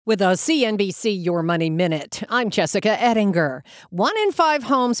With a CNBC Your Money Minute, I'm Jessica Ettinger. 1 in 5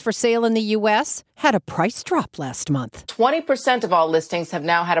 homes for sale in the U.S. had a price drop last month. 20% of all listings have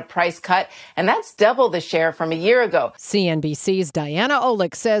now had a price cut, and that's double the share from a year ago. CNBC's Diana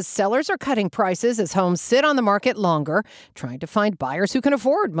Olick says sellers are cutting prices as homes sit on the market longer, trying to find buyers who can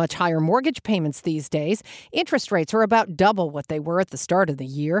afford much higher mortgage payments these days. Interest rates are about double what they were at the start of the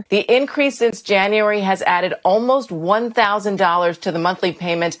year. The increase since January has added almost $1,000 to the monthly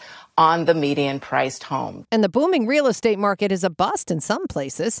payment on the median-priced home. And the booming real estate market is a bust in some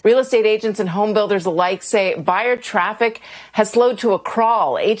places. Real estate agents and home builders alike say buyer traffic has slowed to a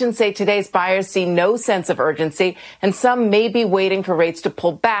crawl. Agents say today's buyers see no sense of urgency, and some may be waiting for rates to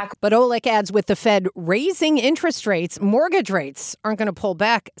pull back. But Olick adds with the Fed raising interest rates, mortgage rates aren't going to pull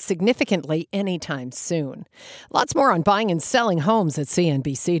back significantly anytime soon. Lots more on buying and selling homes at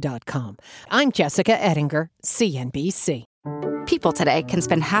CNBC.com. I'm Jessica Ettinger, CNBC. People today can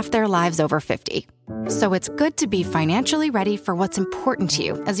spend half their lives over 50. So it's good to be financially ready for what's important to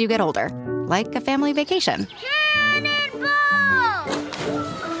you as you get older, like a family vacation. Cannonball!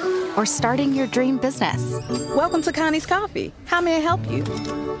 Or starting your dream business. Welcome to Connie's Coffee. How may I help you?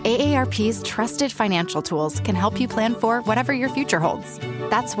 AARP's trusted financial tools can help you plan for whatever your future holds.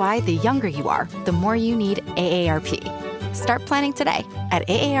 That's why the younger you are, the more you need AARP. Start planning today at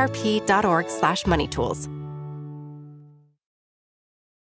aarp.org/moneytools.